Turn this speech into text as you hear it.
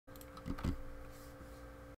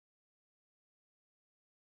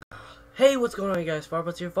Hey, what's going on, you guys?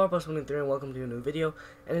 Farpas here, Farpas23, and welcome to a new video.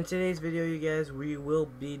 And in today's video, you guys, we will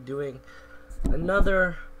be doing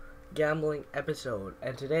another gambling episode.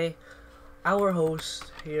 And today, our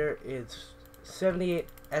host here is 78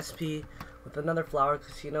 SP with another flower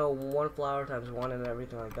casino, 1 flower times 1 and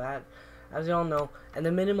everything like that, as you all know. And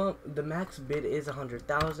the max bid is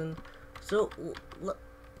 100,000. So,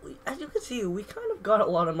 as you can see, we kind of got a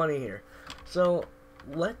lot of money here. So,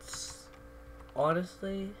 let's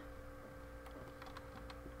honestly...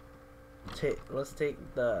 let's take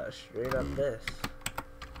the straight up this.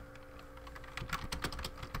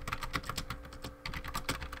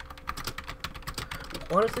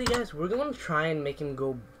 Honestly, guys, we're gonna try and make him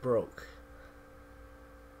go broke.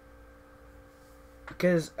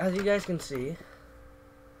 Because, as you guys can see,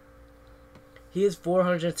 he is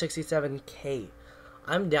 467k.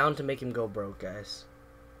 I'm down to make him go broke, guys.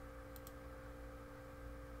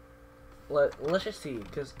 Let's just see,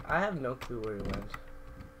 because I have no clue where he went.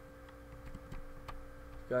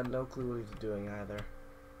 Got no clue what he's doing either.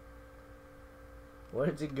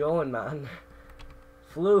 Where's he going, man?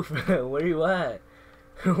 Floof, where you at?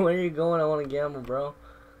 Where are you going? I want to gamble, bro.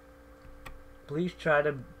 Please try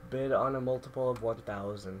to bid on a multiple of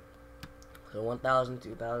 1,000. So 1,000,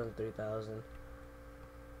 2,000, 3,000.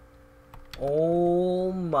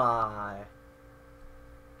 Oh my.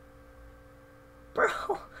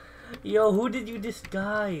 Bro. Yo, who did you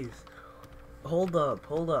disguise? Hold up,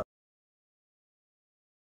 hold up.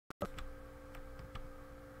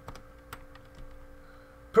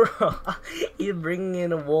 Bro, he's bringing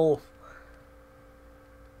in a wolf.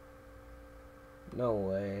 No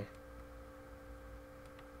way.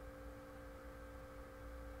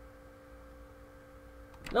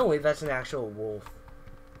 No way, that's an actual wolf.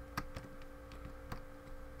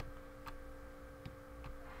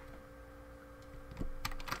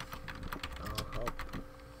 Oh, help.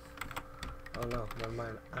 Oh no, never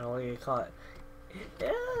mind. I don't want to get caught.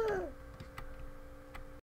 Yeah.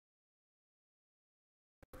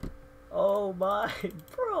 Oh my,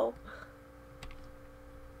 bro.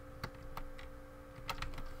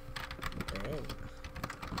 Dang.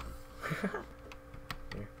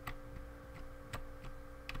 Here.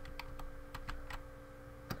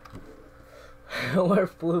 Where'd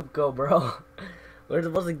Floop go, bro? We're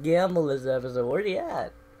supposed to gamble this episode. Where'd he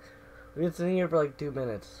at? We've been sitting here for like 2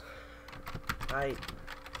 minutes. Alright.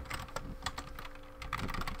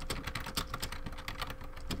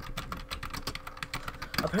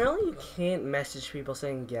 Apparently you can't message people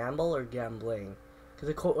saying gamble or gambling, because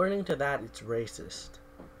according to that it's racist.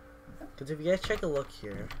 Because if you guys check a look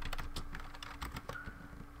here,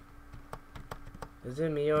 is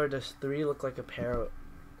it me or does 3 look like a pair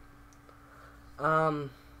of...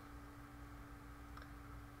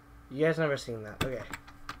 You guys never seen that. Okay.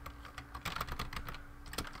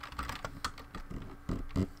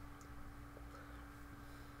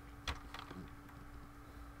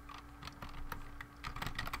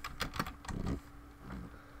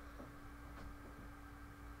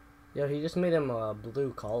 Yo, he just made him a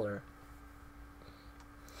blue collar.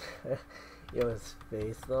 Yo, his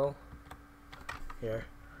face though. Here.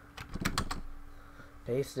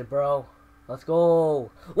 Paste it, bro. Let's go.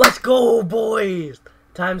 Let's go, boys.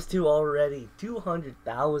 ×2 already.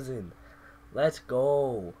 200,000. Let's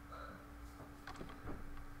go.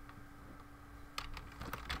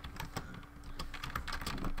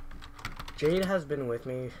 Jade has been with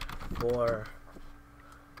me for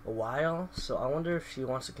a while, so I wonder if she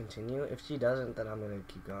wants to continue. If she doesn't, then I'm gonna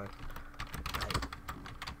keep going.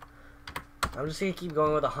 I'm just gonna keep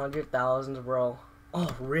going with 100,000, bro.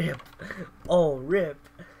 Oh, rip. Oh, rip.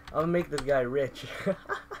 I'm gonna make this guy rich.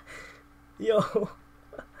 Yo.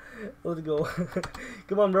 Let's go.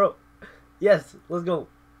 Come on, bro. Yes, let's go.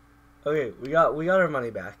 Okay, we got our money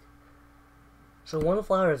back. So 1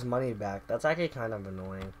 flower is money back. That's actually kind of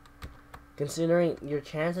annoying, considering your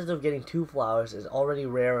chances of getting 2 flowers is already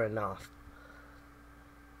rare enough.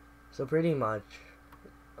 So pretty much,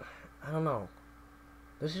 I don't know.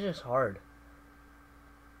 This is just hard.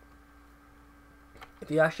 If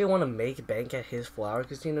you actually want to make bank at his flower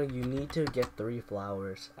casino, you need to get 3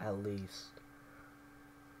 flowers at least.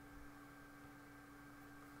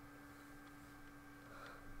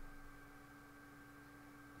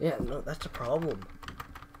 Yeah, no, that's a problem.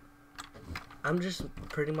 I'm just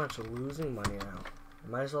pretty much losing money now.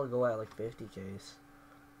 Might as well go at like 50Ks.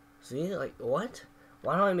 See, like, what?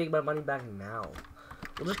 Why don't I make my money back now?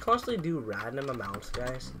 We'll just constantly do random amounts,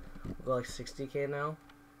 guys. We'll go like 60K now.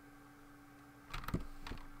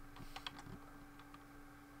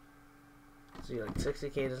 See, like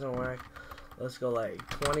 60K doesn't work. Let's go like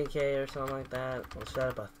 20K or something like that. Let's set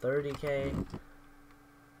up a 30K.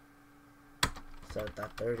 Set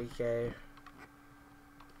that 30K.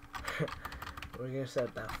 We're gonna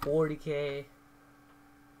set that 40K.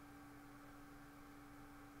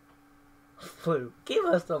 Fluke, give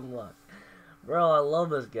us some luck. Bro, I love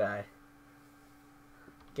this guy.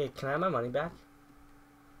 Okay, can I have my money back?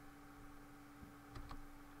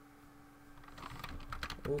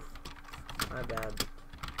 Oof, my bad.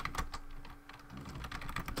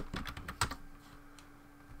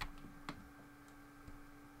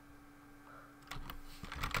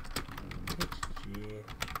 HG,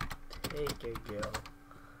 take a go.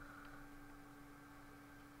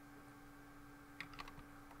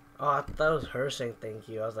 Oh, I thought it was her saying thank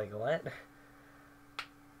you. I was like, what?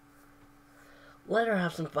 Let her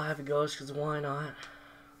have some 5 goes, because why not?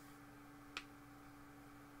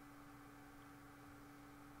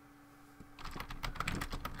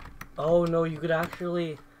 Oh no, you could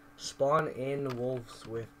actually spawn in wolves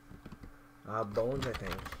with bones, I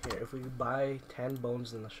think. Here, if we buy 10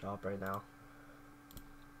 bones in the shop right now.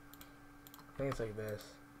 I think it's like this.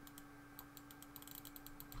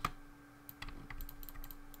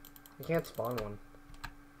 You can't spawn one.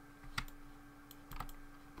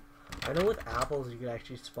 I know with apples you could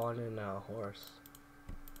actually spawn in a horse.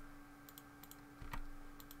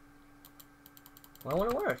 Why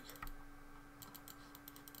won't it work?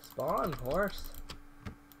 Spawn horse.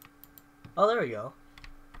 Oh, there we go.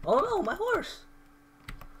 Oh no, my horse!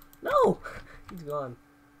 No! He's gone.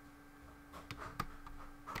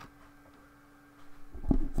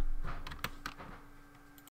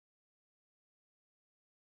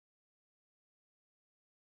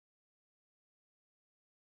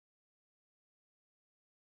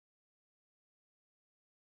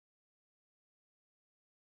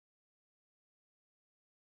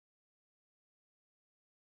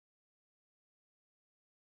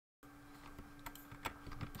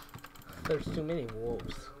 There's too many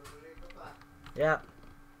wolves. Yeah.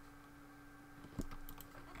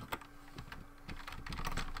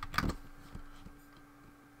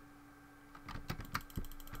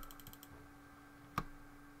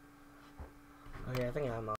 Okay, I think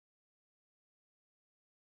I'm up.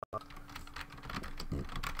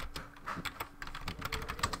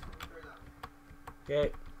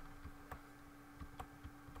 Okay.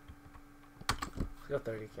 Let's go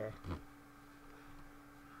 30K.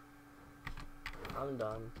 I'm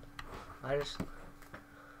done. I just...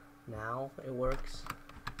 Now it works.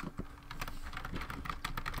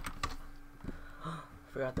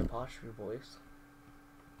 Forgot the posture voice.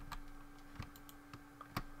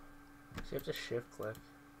 So you have to shift click.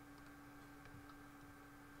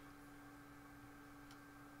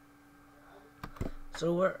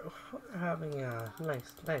 So we're having a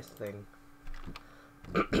nice thing.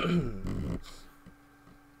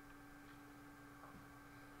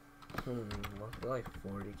 Let's go like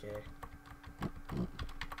 40K.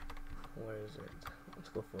 Where is it? Let's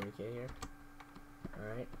go 40K here.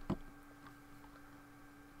 Alright.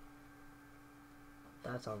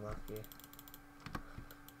 That's unlucky.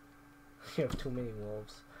 You have too many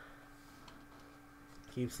wolves.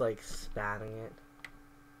 Keeps like spamming it.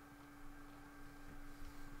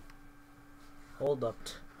 Hold up.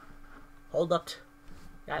 Hold up.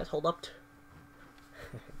 Guys, hold up.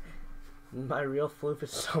 My real floof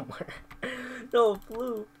is somewhere. No,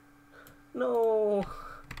 floof. No.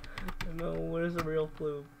 No, where's the real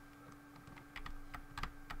floof?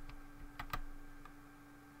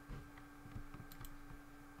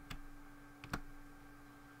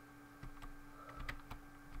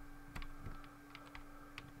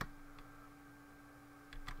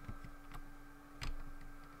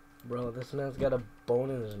 Bro, this man's got a bone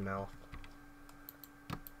in his mouth.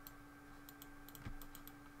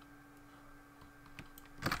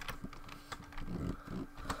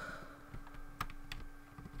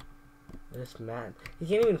 This man, he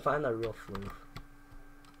can't even find that real floof.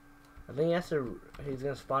 I think he's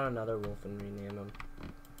gonna spawn another wolf and rename him.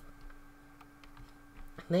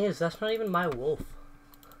 The thing is, that's not even my wolf.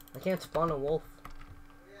 I can't spawn a wolf.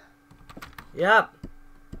 Yep.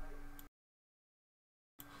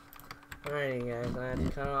 Alrighty guys, I have to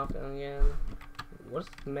cut off again. What's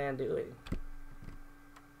the man doing?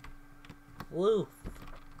 Floof.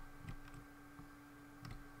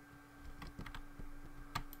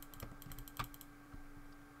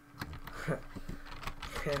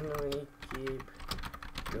 Can we keep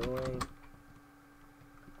going?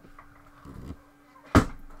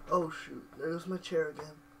 Oh shoot, there's my chair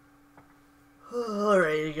again.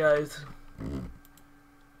 Alrighty guys.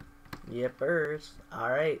 Yippers.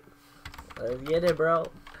 Alright. Let's get it, bro.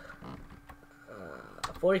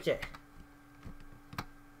 40K.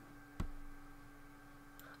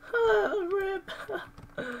 Oh, rip.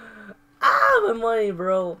 I'm my money,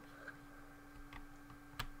 bro.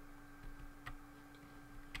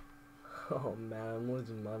 Oh man, I'm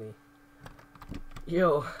losing money.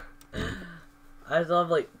 Yo, I still have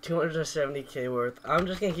like 270k worth. I'm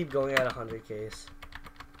just gonna keep going at 100k's.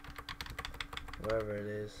 Wherever it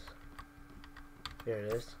is. Here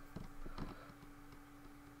it is.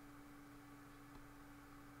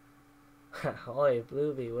 Oi,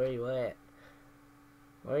 Bluebee, where you at?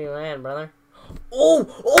 Where you at, brother? Oh!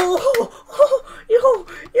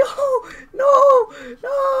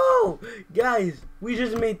 No! Guys, we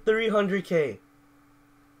just made 300k.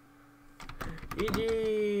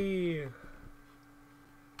 GG.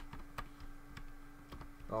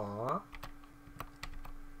 Aww.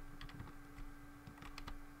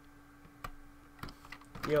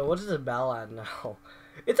 Yo, what is the bell at now?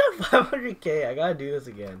 It's at 500k. I gotta do this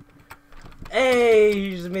again. Hey,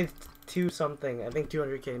 you just made 2 something. I think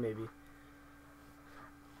 200k maybe.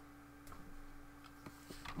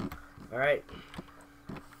 Alright.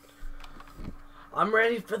 I'm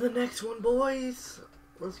ready for the next one, boys.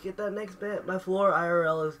 Let's get that next bet. My floor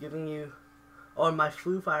IRL is giving you, or my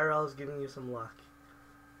floof IRL is giving you some luck.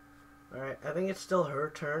 Alright, I think it's still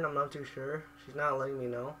her turn. I'm not too sure. She's not letting me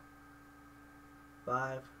know.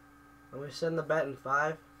 5. I'm gonna send the bet in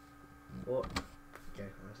 5. 4. Okay,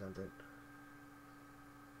 I sent it.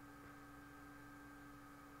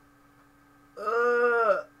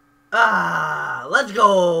 Let's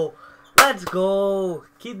go. Let's go.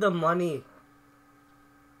 Keep the money.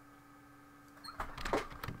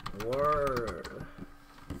 Word.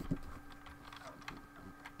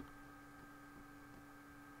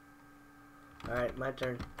 Alright, my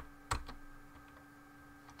turn.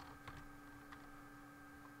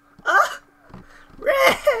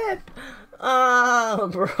 Red! Ah,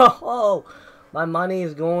 bro. My money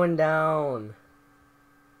is going down.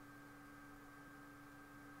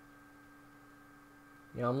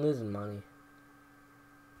 Yeah, I'm losing money.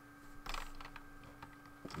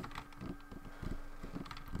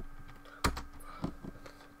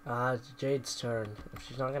 It's Jade's turn. If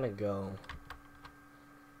she's not gonna go.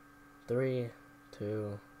 3,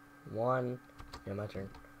 2, 1. Yeah, my turn.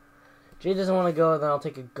 Jade doesn't want to go, then I'll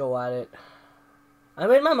take a go at it. I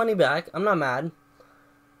made my money back. I'm not mad.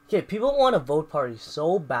 Okay, people want a vote party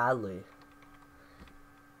so badly.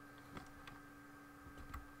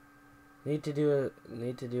 Need to do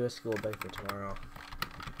a school break for tomorrow.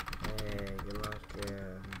 Hey, good luck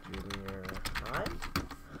in junior high.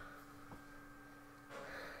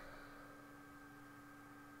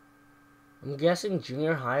 I'm guessing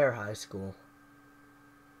junior high or high school.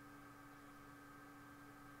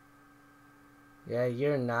 Yeah,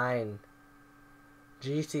 year 9.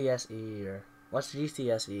 GCSE year. What's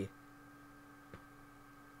GCSE?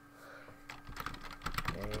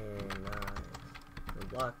 Hey, nice.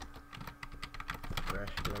 Good luck.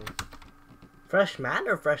 Freshman. Freshman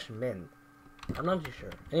or freshman? I'm not too sure.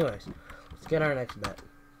 Anyways, let's get our next bet.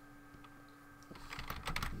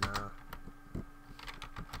 Nah.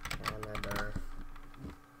 Canada.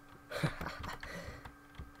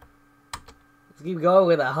 Let's keep going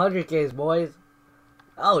with 100k's, boys.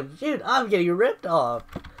 Oh, dude, I'm getting ripped off.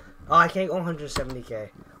 Oh, I can't go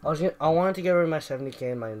 170k. I wanted to get rid of my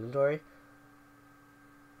 70k in my inventory.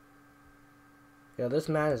 Yo, this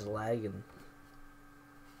man is lagging.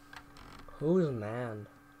 Who's man?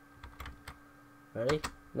 Ready?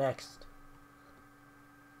 Next.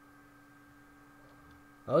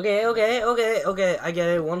 Okay. I get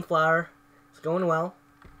it. 1 flower. It's going well.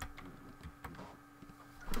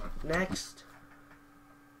 Next.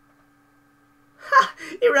 Ha!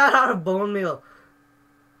 He ran out of bone meal.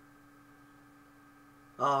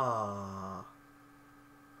 Ah.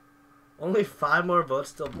 Only 5 more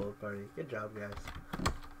votes till vote party. Good job, guys.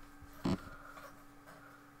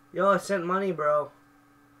 Yo, I sent money, bro.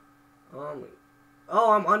 Oh,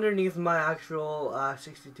 I'm underneath my actual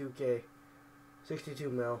 62k. 62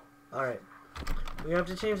 mil. Alright. We have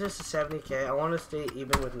to change this to 70k. I want to stay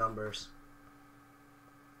even with numbers.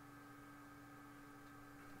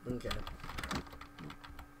 Okay.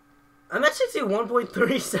 I'm at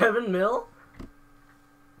 61.37 mil?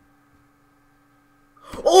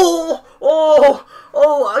 Oh,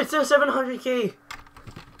 I said 700k.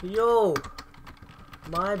 Yo.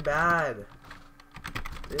 My bad.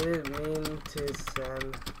 Didn't mean to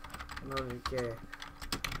send 100k.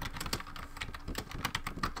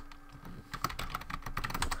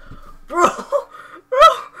 Bro,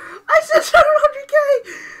 I said 700k.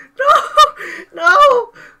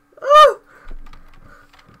 No.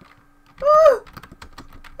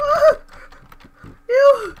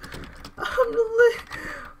 Ew.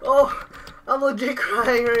 I'm legit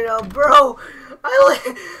crying right now, bro.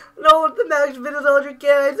 No, the max bid is 100k.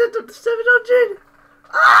 I sent up to 700.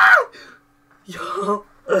 Ah! Yo.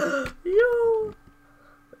 Yo.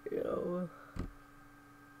 Yo.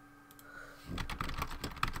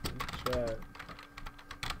 Chat.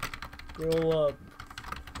 Grow up.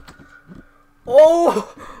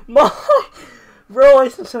 Oh my. Bro, I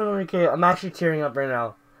sent 700k. I'm actually tearing up right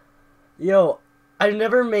now. Yo, I've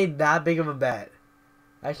never made that big of a bet.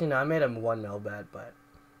 Actually, no, I made a 1 mil bet, but...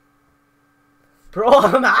 Bro,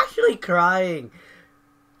 I'm actually crying.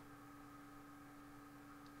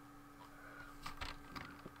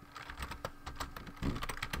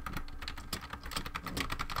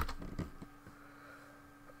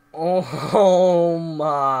 Oh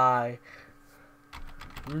my.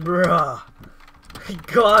 Bruh. I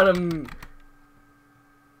got him.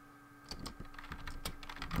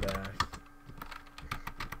 Yeah.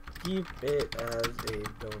 Keep it as a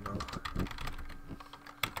dono.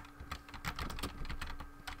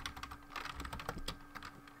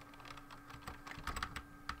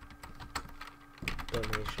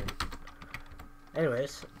 Donation.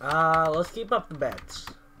 Anyways, let's keep up the bets.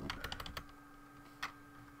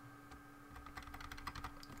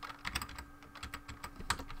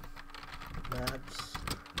 That's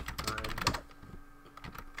my bet.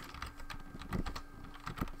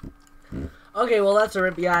 Okay, well that's a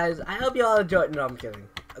rip, guys. I hope you all enjoyed. No, I'm kidding.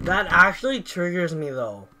 That actually triggers me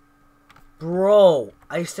though. Bro,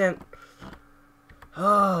 I sent...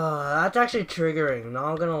 that's actually triggering,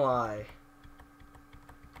 not gonna lie.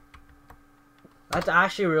 That's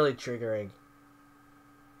actually really triggering.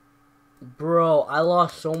 Bro, I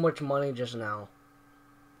lost so much money just now.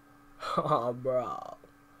 Oh, bro.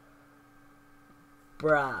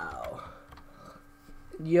 Bro.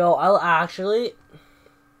 Yo, I'm actually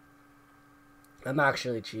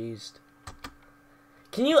cheesed.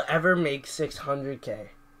 Can you ever make 600k?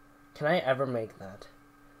 Can I ever make that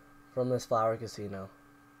from this flower casino?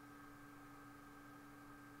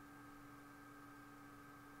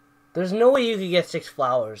 There's no way you could get 6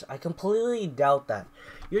 flowers. I completely doubt that.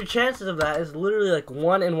 Your chances of that is literally like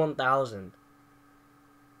 1 in 1,000.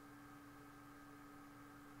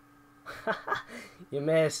 You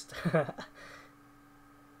missed.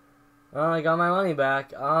 Oh, I got my money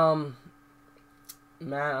back. Man,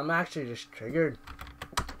 I'm actually just triggered.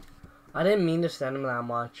 I didn't mean to send him that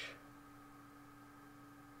much.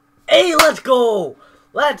 Hey, let's go!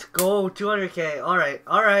 Let's go! 200k. Alright,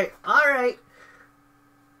 alright, alright.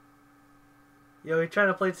 Yo, he's trying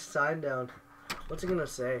to play the sign down. What's he gonna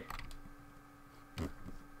say?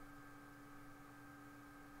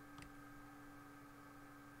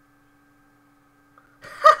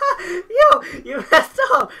 Yo, you messed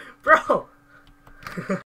up, bro.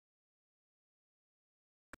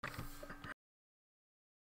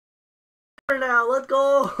 Now, let's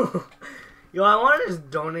go. Yo, I want to just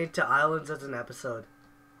donate to islands as an episode.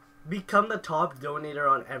 Become the top donator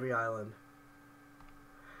on every island.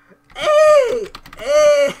 Hey!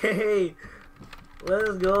 Hey!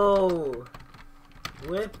 Let's go.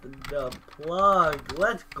 With the plug.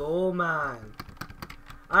 Let's go, man.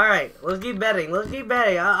 Alright, let's keep betting. Let's keep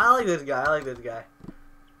betting. I like this guy. I like this guy.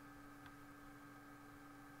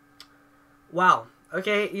 Wow.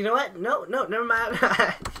 Okay, you know what? No, never mind.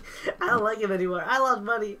 I don't like him anymore. I lost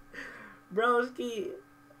money. Broski.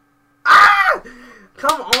 Ah!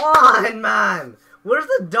 Come on, man. Where's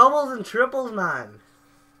the doubles and triples, man?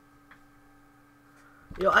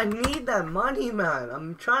 Yo, I need that money, man.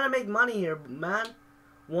 I'm trying to make money here, man.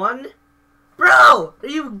 1. Bro!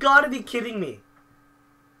 You've got to be kidding me.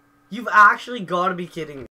 You've actually got to be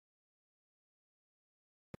kidding me.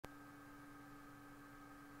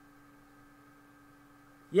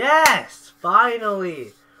 Yes!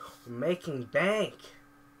 Finally! We're making bank.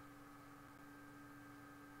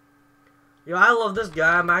 Yo, I love this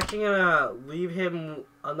guy. I'm actually gonna leave him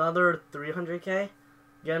another 300k.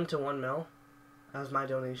 Get him to 1 mil. As my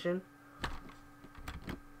donation.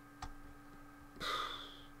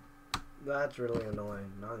 That's really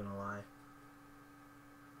annoying, not gonna lie.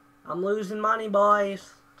 I'm losing money,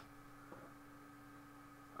 boys.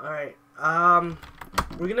 Alright,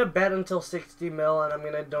 we're gonna bet until 60 mil and I'm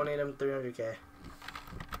gonna donate him 300k.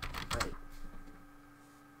 Alright.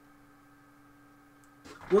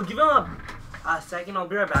 We'll give him a second, I'll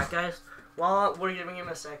be right back, guys. While we're giving him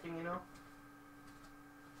a second, you know.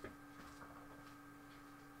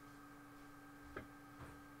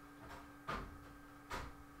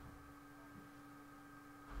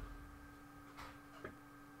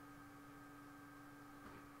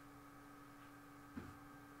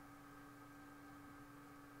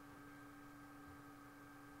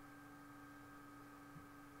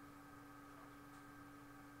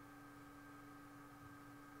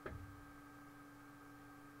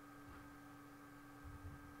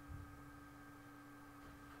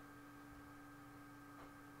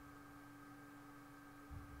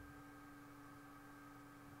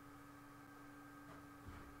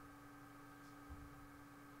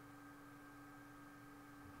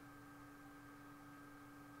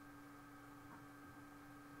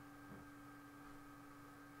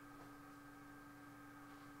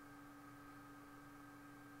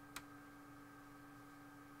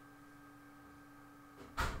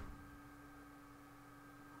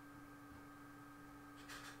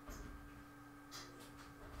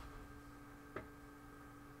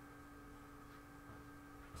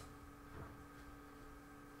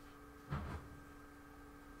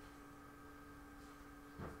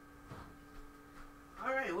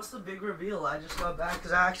 what's the big reveal? I just got back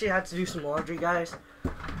because I actually had to do some laundry, guys.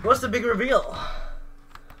 What's the big reveal?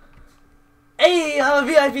 Hey, I'm a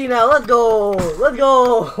VIP now. Let's go. Let's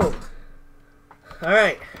go.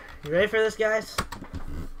 Alright. You ready for this, guys?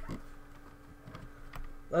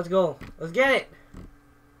 Let's go. Let's get it.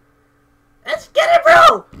 Let's get it,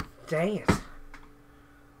 bro. Dang it.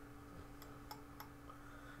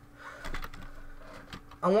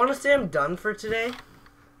 I want to say I'm done for today.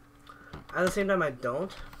 At the same time, I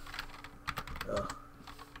don't. Ugh.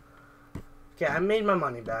 Okay, I made my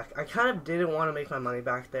money back. I kind of didn't want to make my money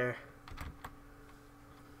back there.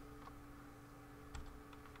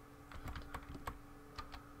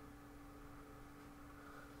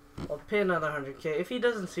 I'll pay another 100K. If he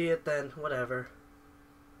doesn't see it, then whatever.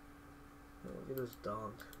 Look at this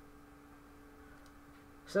dog.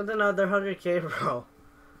 Sent another 100K, bro.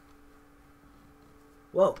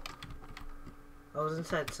 Whoa. I was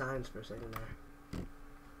inside signs for a second there.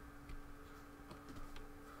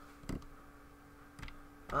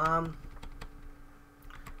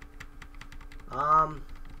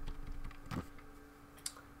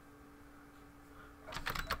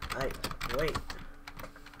 Wait.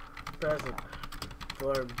 Present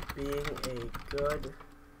for being a good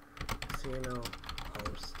casino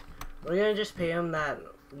host. We're gonna just pay him that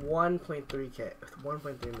 1.3K,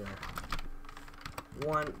 1.3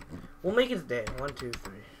 million. We'll make his day. 1, 2,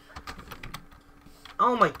 3.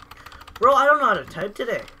 Oh my, bro! I don't know how to type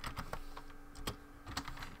today.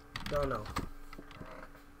 Don't know.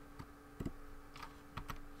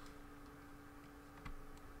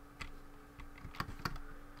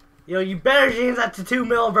 Yo, you better change that to 2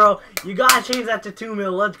 mil, bro. You gotta change that to 2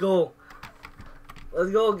 mil. Let's go.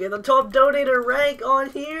 Let's go. Get the top donator rank on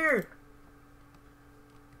here.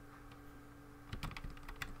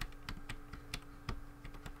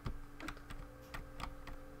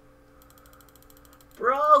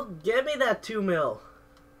 Bro, give me that 2 mil.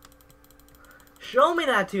 Show me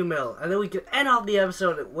that 2 mil. And then we can end off the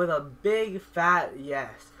episode with a big fat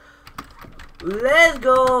yes. Let's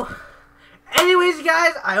go. Anyways,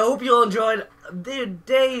 guys, I hope you all enjoyed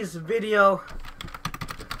today's video.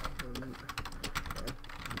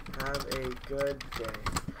 Have a good day.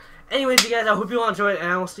 Anyways, you guys, I hope you all enjoyed,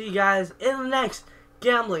 and I will see you guys in the next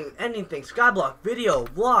gambling, anything, Skyblock, video,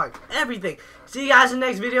 vlog, everything. See you guys in the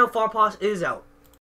next video. Farpaws is out.